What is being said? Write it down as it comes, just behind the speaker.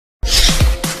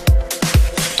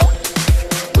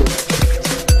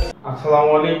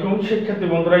আসসালামু আলাইকুম শিক্ষার্থী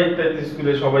বন্ধুরা, ইত্যাদি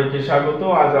স্কুলে সবাইকে স্বাগত।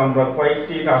 আজ আমরা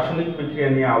কয়েকটি রাসায়নিক বিক্রিয়া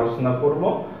নিয়ে আলোচনা করব।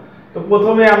 তো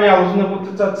প্রথমে আমি আলোচনা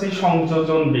করতে চাচ্ছি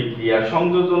সংযোজন বিক্রিয়া।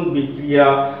 সংযোজন বিক্রিয়া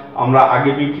আমরা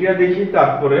আগে বিক্রিয়া দেখি,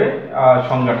 তারপরে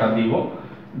সংজ্ঞাটা দিব।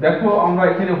 দেখো, আমরা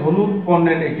এখানে হলুদ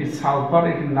বর্ণের একটি সালফার,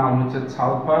 এটির নাম হচ্ছে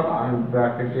সালফার, আমি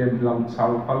ব্র্যাকেটে দিলাম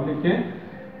সালফার লিখে।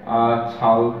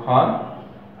 সালফার,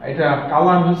 এটা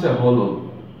কালার হচ্ছে হলুদ।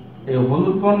 এই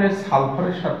হলুদ বর্ণের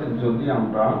সালফারের সাথে যদি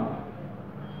আমরা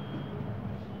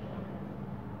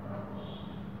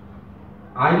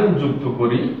আয়রন যুক্ত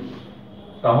করি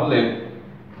তাহলে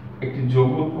একটি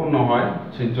যৌগ উৎপন্ন হয়।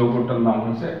 সেই যৌগটার নাম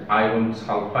হচ্ছে আয়রন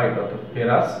সালফাইড অর্থাৎ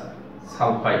ফেরাস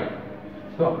সালফাইড।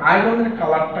 তো আয়রনের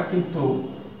কালারটা কিন্তু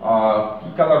কি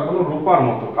কালার বলো, রূপার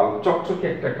মতো কালার, চকচকে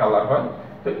একটা কালার হয়।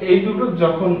 তো এই দুটো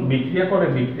যখন বিক্রিয়া করে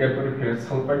ফেরাস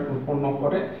সালফাইড উৎপন্ন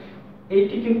করে,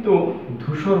 এইটি কিন্তু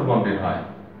ধূসর বর্ণের হয়।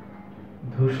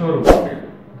 ধূসর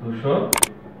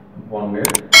বর্ণের।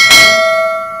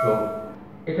 তো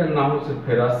এটার নাম হচ্ছে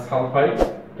ফেরাস সালফাইড।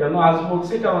 কেন আজ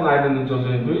বলছি? কারণ আয়রনের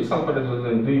যোজনী 2, সালফারের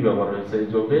যোজনী 2 ব্যবহার হয়েছে এই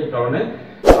যোগে। এই কারণে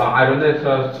আয়রনের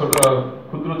ছোট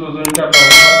ক্ষুদ্র যোজনীটা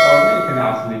ব্যবহারের কারণে এখানে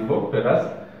আজ লিখবো ফেরাস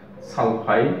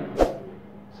সালফাইড।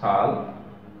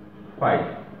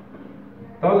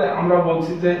 তাহলে আমরা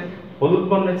বলছি যে হলুদ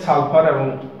বর্ণের সালফার এবং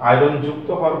আয়রন যুক্ত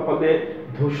হওয়ার ফলে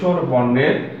ধূসর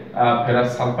বর্ণের ফেরাস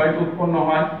সালফাইড উৎপন্ন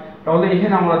হয়। তাহলে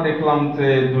এখানে আমরা দেখলাম যে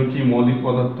দুইটি মৌলিক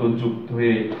পদার্থ যুক্ত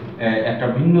হয়ে একটা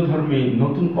ভিন্নধর্মী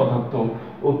নতুন পদার্থ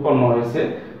উৎপন্ন হয়েছে।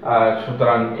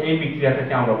 সুতরাং এই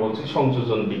বিক্রিয়াটাকে আমরা বলছি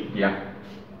সংযোজন বিক্রিয়া।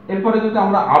 এরপরে যদি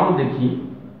আমরা আরো দেখি,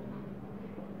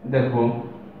 দেখো,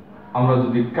 আমরা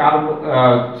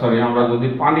যদি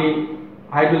পানি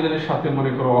হাইড্রোজেনের সাথে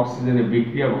মনে করো অক্সিজেনের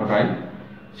বিক্রিয়া ঘটাই,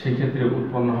 সেক্ষেত্রে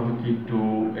উৎপন্ন হবে কি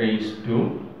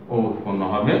 2H2O উৎপন্ন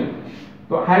হবে।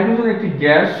 তো হাইড্রোজেন একটি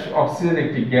গ্যাস, অক্সিজেন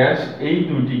একটি গ্যাস, এই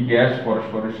দুইটি গ্যাস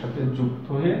পরস্পরের সাথে যুক্ত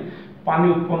হয়ে পানি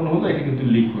উৎপন্ন হলো। এটি কিন্তু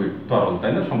লিকুইড, তরল,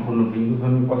 তাই না? সম্পূর্ণ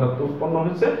ভিন্নধর্মী পদার্থ উৎপন্ন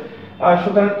হয়েছে।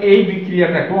 সুতরাং এই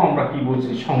বিক্রিয়াটাকেও আমরা কি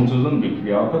বলছি? সংযোজন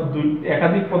বিক্রিয়া। অর্থাৎ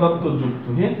একাধিক পদার্থ যুক্ত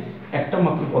হয়ে একটা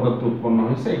মাত্র পদার্থ উৎপন্ন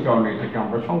হয়েছে, এই কারণে এটাকে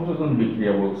আমরা সংযোজন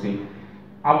বিক্রিয়া বলছি।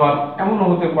 আবার এমনও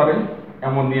হতে পারে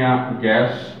অ্যামোনিয়া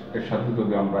গ্যাস এর সাথে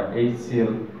যদি আমরা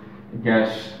HCl গ্যাস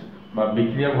বা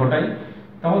বিক্রিয়া ঘটাই,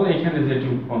 তাহলে এখানে যেটি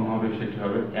উৎপন্ন হবে সেটি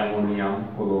হবে অ্যামোনিয়াম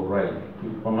ক্লোরাইড।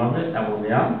 উৎপন্ন হবে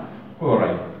অ্যামোনিয়াম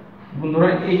ক্লোরাইড। বন্ধুরা,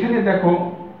 এখানে দেখো,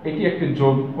 এটি একটি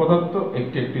যৌগিক পদার্থ,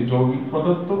 একটি যৌগিক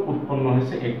পদার্থ উৎপন্ন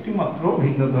হয়েছে একটি মাত্র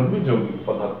ভিন্নধর্মী যৌগিক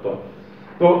পদার্থ।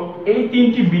 তো এই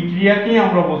তিনটি বিক্রিয়াকে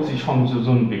আমরা বলছি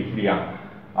সংযোজন বিক্রিয়া।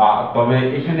 তবে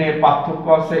এখানে পার্থক্য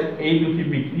আছে। এই দুটি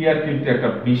বিক্রিয়ার কিন্তু একটা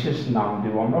বিশেষ নাম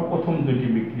দেব আমরা, প্রথম দুটি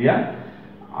বিক্রিয়া,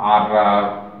 আর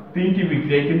তিনটি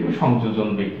বিক্রিয়া কিন্তু সংযোজন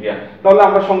বিক্রিয়া। তাহলে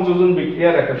আমরা সংযোজন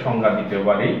বিক্রিয়ার একটা সংজ্ঞা দিতে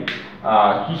পারি।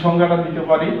 কি সংজ্ঞাটা দিতে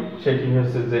পারি? সেটি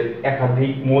হচ্ছে যে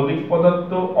একাধিক মৌলিক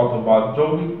পদার্থ অথবা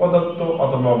যৌগিক পদার্থ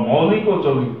অথবা মৌলিক ও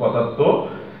যৌগিক পদার্থ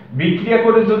বিক্রিয়া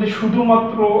করে যদি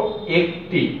শুধুমাত্র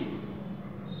একটি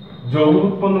যৌগ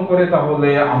উৎপন্ন করে, তাহলে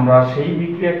আমরা সেই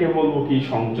বিক্রিয়াকে বলবো কি?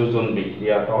 সংযোজন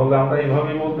বিক্রিয়া। তাহলে আমরা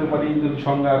এইভাবে বলতে পারি, যদি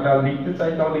সংজ্ঞাটা লিখতে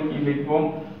চাই তাহলে কি লিখবো?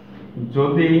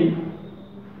 যদি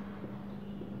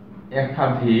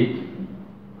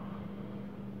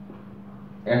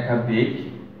একাধিক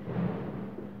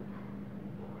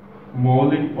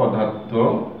মৌলিক পদার্থ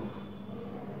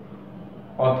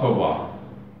অথবা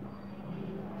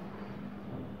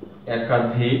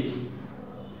একাধিক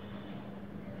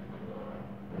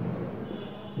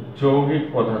যৌগিক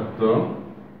পদার্থ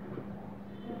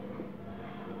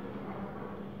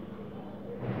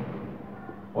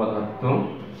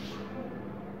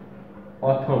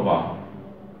অথবা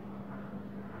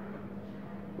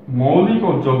মৌলিক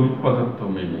ও যৌগিক পদার্থ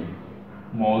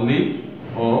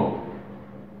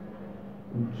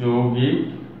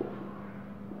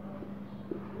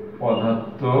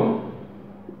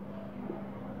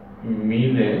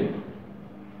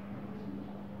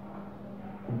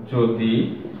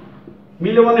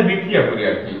মিলে মানে বিক্রিয়া করে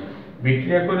আর কি,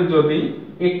 বিক্রিয়া করে যদি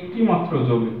একটি মাত্র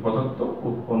যৌগিক পদার্থ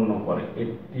উৎপন্ন করে,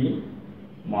 একটি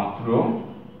মাত্র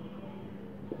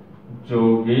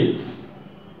যৌগিক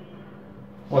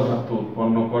পদার্থ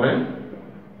উৎপন্ন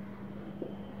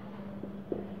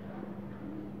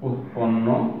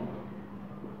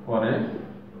করে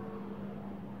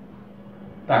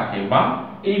তাকে বা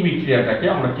এই বিক্রিয়াটাকে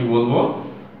আমরা কি বলবো?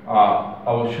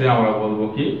 অবশ্যই আমরা বলবো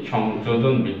কি?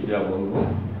 সংযোজন বিক্রিয়া বলবো।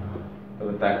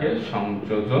 তবে তাকে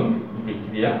সংযোজন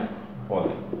বিক্রিয়া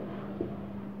বলে।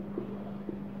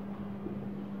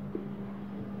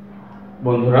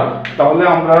 বন্ধুরা, তাহলে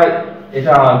আমরা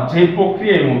এটা যে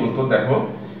প্রক্রিয়ায় মূলত দেখো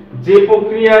যে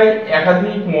প্রক্রিয়ায়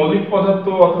একাধিক মৌলিক পদার্থ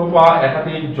অথবা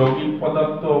একাধিক যৌগিক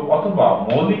পদার্থ অথবা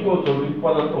মৌলিক ও যৌগিক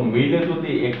পদার্থ মিলে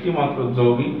যদি একটি মাত্র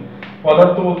যৌগিক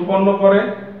পদার্থ উৎপন্ন করে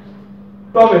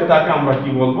তবে তাকে আমরা কি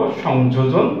বলবো,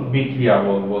 সংযোজন বিক্রিয়া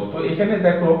বলবো। তো এখানে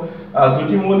দেখো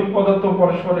দুটি মৌলিক পদার্থ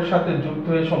পরস্পরের সাথে যুক্ত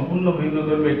হয়ে সম্পূর্ণ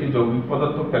ভিন্নধর্মী একটি যৌগিক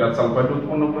পদার্থ ফেরাস সালফাইড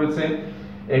উৎপন্ন করেছে।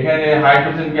 এখানে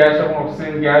হাইড্রোজেন গ্যাস এবং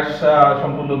অক্সিজেন গ্যাস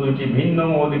সম্পূর্ণ দুইটি ভিন্ন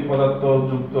মৌলিক পদার্থ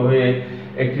যুক্ত হয়ে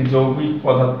একটি যৌগিক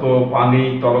পদার্থ পানি,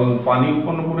 তরল পানি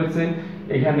উৎপন্ন করেছে।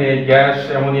 এখানে গ্যাস,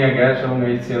 অ্যামোনিয়া গ্যাস এবং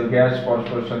HCl গ্যাস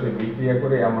পরস্পরের সাথে বিক্রিয়া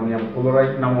করে অ্যামোনিয়াম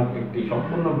ক্লোরাইড নামক একটি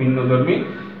সম্পূর্ণ ভিন্নধর্মী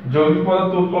যৌগিক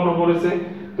পদার্থ উৎপন্ন করেছে।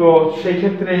 তো সেই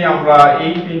ক্ষেত্রে আমরা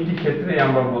এই তিনটি ক্ষেত্রে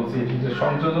আমরা বলছি এটি যে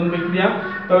সংযোজন বিক্রিয়া।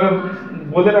 তবে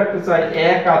বলে রাখতে চাই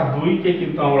 1 আর 2 কে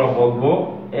কিন্তু আমরা বলবো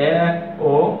 1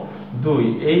 ও 2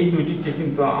 এই দুইটিকে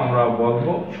কিন্তু আমরা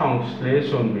বলবো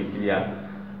সংশ্লেষণ বিক্রিয়া।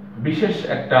 বিশেষ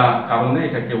একটা কারণে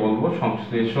এটাকে বলবো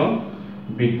সংশ্লেষণ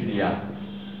বিক্রিয়া।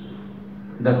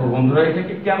 দেখো বন্ধুরা,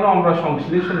 এটাকে কেন আমরা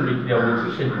সংশ্লেষণ বিক্রিয়া বলছি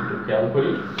সেটা একটু খেয়াল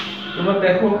করি। তোমরা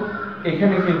দেখো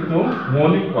এখানে কিন্তু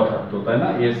মৌলিক পদার্থ, তাই না?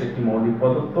 এস একটি মৌলিক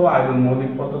পদার্থ, আয়রন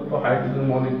মৌলিক পদার্থ, হাইড্রোজেন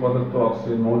মৌলিক পদার্থ,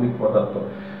 অক্সিজেন মৌলিক পদার্থ।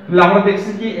 তাহলে আমরা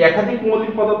দেখছি কি একাধিক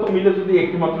মৌলিক পদার্থ মিলে যদি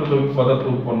একটি মাত্র যৌগিক পদার্থ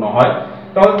উৎপন্ন হয়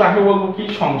তাহলে তাকে বলবো কি,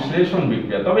 সংশ্লেষণ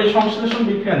বিক্রিয়া। তবে এই সংশ্লেষণ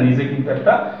বিক্রিয়া নিজে কিন্তু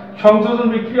একটা সংযোজন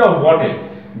বিক্রিয়াও বটে,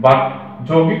 বাট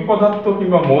যৌগিক পদার্থ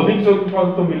কিংবা মৌলিক যৌগিক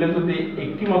পদার্থ মিলে যদি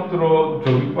একটি মাত্র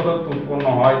যৌগিক পদার্থ উৎপন্ন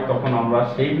হয় তখন আমরা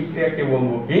সেই বিক্রিয়াকে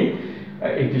বলবো কি,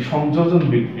 একটি সংযোজন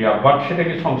বিক্রিয়া। বাট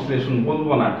সেটাকে সংশ্লেষণ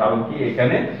বলবো না, কারণ কি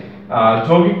এখানে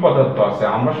যৌগিক পদার্থ আছে।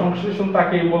 আমরা সংশ্লেষণ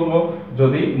তাকেই বলবো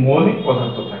যদি মৌলিক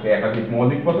পদার্থ থাকে, একাধিক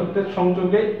মৌলিক পদার্থের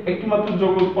সংযোগে একটি মাত্র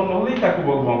যৌগ উৎপন্ন হলেই তাকে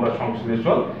বলবো আমরা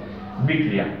সংশ্লেষণ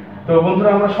বিক্রিয়া। তো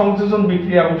বন্ধুরা, আমরা সংযোজন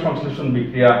বিক্রিয়া এবং সংশ্লেষণ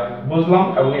বিক্রিয়া বুঝলাম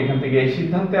এবং এখান থেকে এই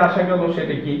সিদ্ধান্তে আসা গেল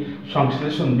সেটা কি,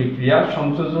 সংশ্লেষণ বিক্রিয়া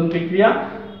সংযোজন বিক্রিয়া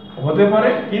হতে পারে,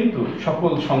 কিন্তু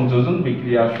সকল সংযোজন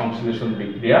বিক্রিয়া সংশ্লেষণ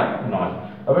বিক্রিয়া নয়।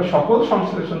 তবে সকল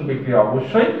সংশ্লেষণ বিক্রিয়া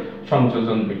অবশ্যই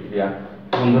সংযোজন বিক্রিয়া।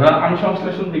 বন্ধুরা, আমি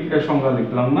সংশ্লেষণ বিক্রিয়ার সংজ্ঞা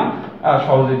লিখলাম না,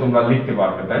 সহজেই তোমরা লিখতে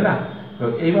পারবে, তাই না? তো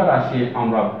এবার আসি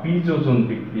আমরা বিযোজন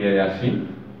বিক্রিয়ায় আসি।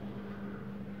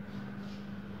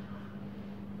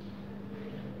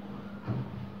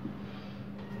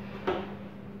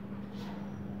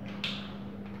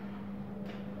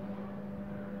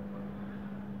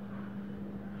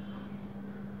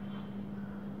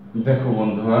 দেখো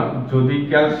বন্ধুরা, যদি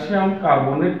ক্যালসিয়াম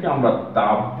কার্বনেটকে আমরা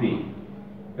তাপ দিই,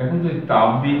 এখন যদি তাপ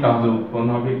দিই তাহলে উৎপন্ন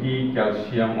হবে কি,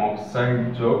 ক্যালসিয়াম অক্সাইড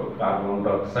যোগ কার্বন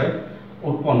ডাই অক্সাইড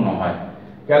উৎপন্ন হয়।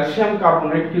 ক্যালসিয়াম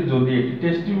কার্বনেটকে যদি একটি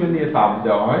টেস্ট টিউবে নিয়ে তাপ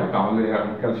দেওয়া হয় তাহলে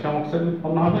এরকম ক্যালসিয়াম অক্সাইড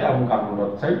উৎপন্ন হবে এবং কার্বন ডাই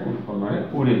অক্সাইড উৎপন্ন হয়ে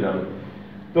উড়ে যাবে।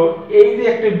 তো এই যে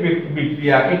একটা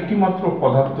বিক্রিয়া, একটি মাত্র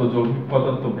পদার্থ যৌগিক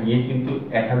পদার্থ ভেঙে কিন্তু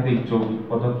একাধিক যৌগিক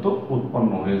পদার্থ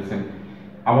উৎপন্ন হয়েছে।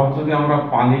 আবার যদি আমরা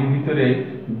পানির ভিতরে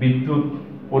বিদ্যুৎ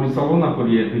পরিচালনা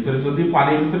করি, এর ভিতরে যদি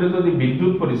পানির ভিতরে যদি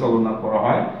বিদ্যুৎ পরিচালনা করা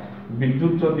হয়,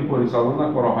 বিদ্যুৎ যদি পরিচালনা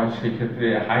করা হয় সেক্ষেত্রে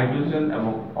হাইড্রোজেন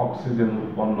এবং অক্সিজেন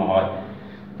উৎপন্ন হয়।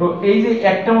 তো এই যে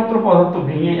একটা মাত্র পদার্থ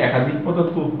ভেঙে একাধিক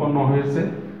পদার্থ উৎপন্ন হয়েছে,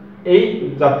 এই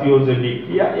জাতীয় যে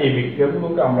বিক্রিয়া, এই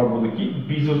বিক্রিয়াগুলোকে আমরা বলি কি,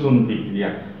 বিযোজন বিক্রিয়া।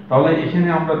 তাহলে এখানে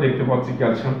আমরা দেখতে পাচ্ছি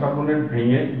ক্যালসিয়াম কার্বনেট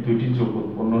ভেঙে দুইটি যৌগ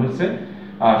উৎপন্ন হয়েছে।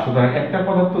 সুতরাং একটা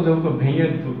পদার্থ যেহেতু ভেঙে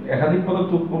একাধিক পদার্থ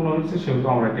উৎপন্ন হয়েছে সেহেতু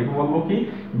আমরা এটাকে বলবো কি,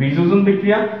 বিযোজন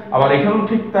বিক্রিয়া। আবার এখানেও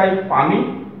ঠিক তাই, পানি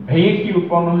ভেঙে কি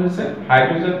উৎপন্ন হয়েছে,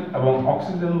 হাইড্রোজেন এবং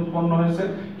অক্সিজেন উৎপন্ন হয়েছে।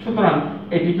 সুতরাং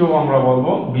এটিকেও আমরা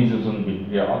বলবো বিযোজন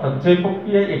বিক্রিয়া। অর্থাৎ যে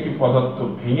প্রক্রিয়ায় একটি পদার্থ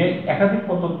ভেঙে একাধিক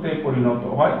পদার্থে পরিণত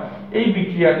হয় এই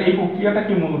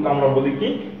প্রক্রিয়াটাকে মূলত আমরা বলি কি,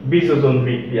 বিযোজন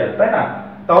বিক্রিয়া, তাই না?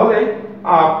 তাহলে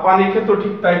পানির ক্ষেত্রে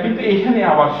ঠিক তাই, কিন্তু এখানে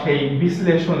আবার সেই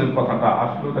বিশ্লেষণের কথাটা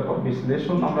আসলে দেখো,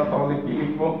 বিশ্লেষণ আমরা তাহলে কি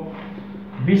লিখবো,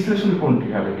 বিশ্লেষণ কোনটি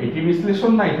হবে, এটি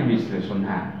বিশ্লেষণ না এটি বিশ্লেষণ?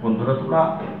 হ্যাঁ বন্ধুরা, তোমরা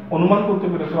অনুমান করতে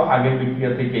পেরেছো আগের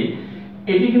বিক্রিয়া থেকেই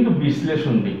এটি কিন্তু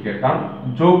বিশ্লেষণ বিক্রিয়া। কারণ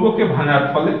যৌগকে ভাঙার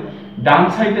ফলে ডান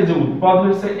সাইডে যে উৎপাদ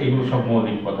হয়েছে এগুলো সব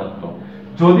মৌলিক পদার্থ।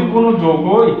 যদি কোনো যৌগ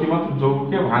ইতিমাত্র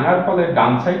যৌগকে ভাঙার ফলে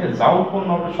ডান সাইডে যা উৎপন্ন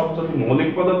হবে সব যদি মৌলিক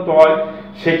পদার্থ হয়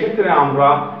সেক্ষেত্রে আমরা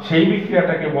সেই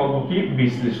বিক্রিয়াটাকে বলবো কি,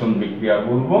 বিশ্লেষণ বিক্রিয়া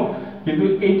বলবো। কিন্তু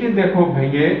এইটি দেখো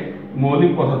ভেঙে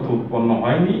মৌলিক পদার্থ উৎপন্ন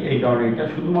হয়নি, এই কারণে এটা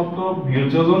শুধুমাত্র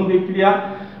বিযোজন বিক্রিয়া।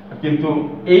 কিন্তু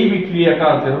এই বিক্রিয়াটা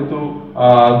যেহেতু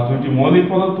দুটি মৌলিক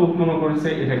পদার্থ উৎপন্ন করেছে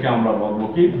এটাকে আমরা বলবো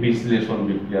কি, বিশ্লেষণ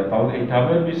বিক্রিয়া। তাহলে এটা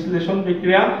হবে বিশ্লেষণ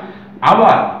বিক্রিয়া।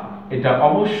 আবার এটা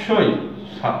অবশ্যই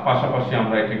পাশাপাশি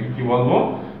আমরা এটাকে কি বলবো,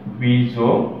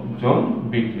 বিযোজন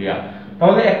বিক্রিয়া।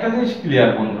 তাহলে একটা জিনিস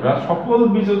ক্লিয়ার বন্ধুরা, সকল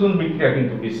বিযোজন বিক্রিয়া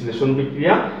কিন্তু বিশ্লেষণ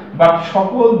বিক্রিয়া, বাট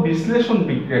সকল বিশ্লেষণ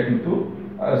বিক্রিয়া কিন্তু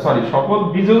সকল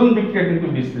বিযোজন বিক্রিয়া কিন্তু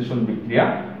বিশ্লেষণ বিক্রিয়া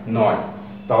নয়।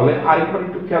 তাহলে আরেকবার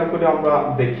একটু খেয়াল করে আমরা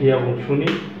দেখি এবং শুনি।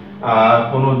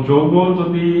 কোন যৌগ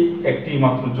যদি একটি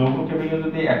মাত্র যৌগকে ভেঙে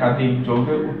যদি একাধিক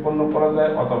যৌগে উৎপন্ন করা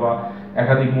যায় অথবা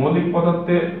একাধিক মৌলিক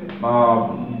পদার্থে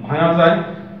ভাঙা যায়,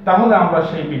 তাহলে আমরা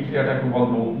সেই বিক্রিয়াটাকে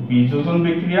বলবো বিযোজন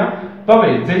বিক্রিয়া। তবে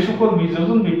যে সকল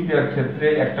বিযোজন বিক্রিয়ার ক্ষেত্রে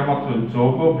একটা মাত্র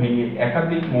যৌগ ভেঙে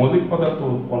একাধিক মৌলিক পদার্থ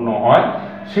উৎপন্ন হয়,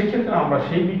 সেক্ষেত্রে আমরা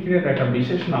সেই বিক্রিয়ার একটা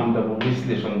বিশেষ নাম দেব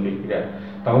বিশ্লেষণ বিক্রিয়া।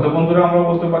 তাহলে বন্ধুরা আমরা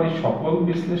বলতে পারি সকল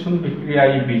বিশ্লেষণ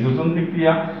বিক্রিয়াই বিযোজন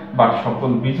বিক্রিয়া, বা সকল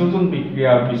বিযোজন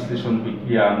বিক্রিয়া বিশ্লেষণ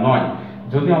বিক্রিয়া নয়।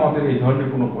 যদি আমাদের এই ধরনের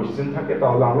কোনো কোশ্চেন থাকে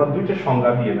তাহলে আমরা দুইটা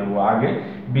সংজ্ঞা দিয়ে নেব, আগে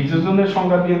বিযোজনের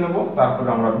সংজ্ঞা দিয়ে নেব, তারপরে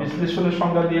আমরা বিশ্লেষণের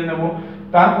সংজ্ঞা দিয়ে নেব,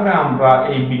 তারপরে আমরা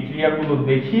এই বিক্রিয়াগুলো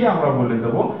দেখিয়ে আমরা বলে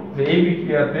দেব যে এই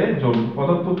বিক্রিয়াতে যৌগিক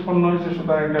পদার্থ উৎপন্ন হয়েছে,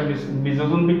 সুতরাং একটা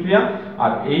বিযোজন বিক্রিয়া।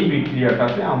 আর এই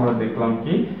বিক্রিয়াটাতে আমরা দেখলাম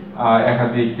কি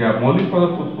একাধিক মৌলিক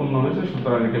পদার্থ উৎপন্ন হয়েছে,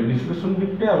 সুতরাং এটা বিশ্লেষণ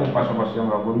বিক্রিয়া, এবং পাশাপাশি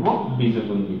আমরা বলবো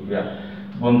বিযোজন বিক্রিয়া।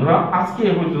 বন্ধুরা আজকে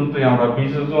এ পর্যন্তই আমরা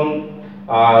বিযোজন,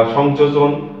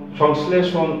 সংযোজন,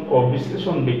 সংশ্লেষণ ও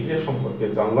বিশ্লেষণ বিক্রিয়া সম্পর্কে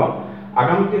জানলাম।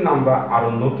 আগামী দিন আমরা আরো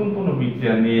নতুন কোনো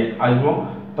বিক্রিয়া নিয়ে আসবো।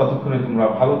 ততক্ষণে তোমরা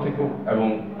ভালো থেকো, এবং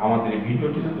আমাদের এই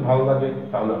ভিডিওটি যদি ভালো লাগে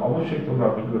তাহলে অবশ্যই তোমরা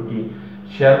ভিডিওটি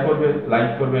শেয়ার করবে, লাইক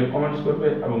করবে, কমেন্টস করবে,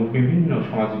 এবং বিভিন্ন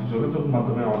সামাজিক যোগাযোগ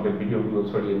মাধ্যমে আমাদের ভিডিওগুলো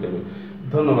ছড়িয়ে দেবে।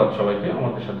 ধন্যবাদ সবাইকে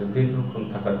আমাদের সাথে দীর্ঘক্ষণ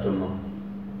থাকার জন্য।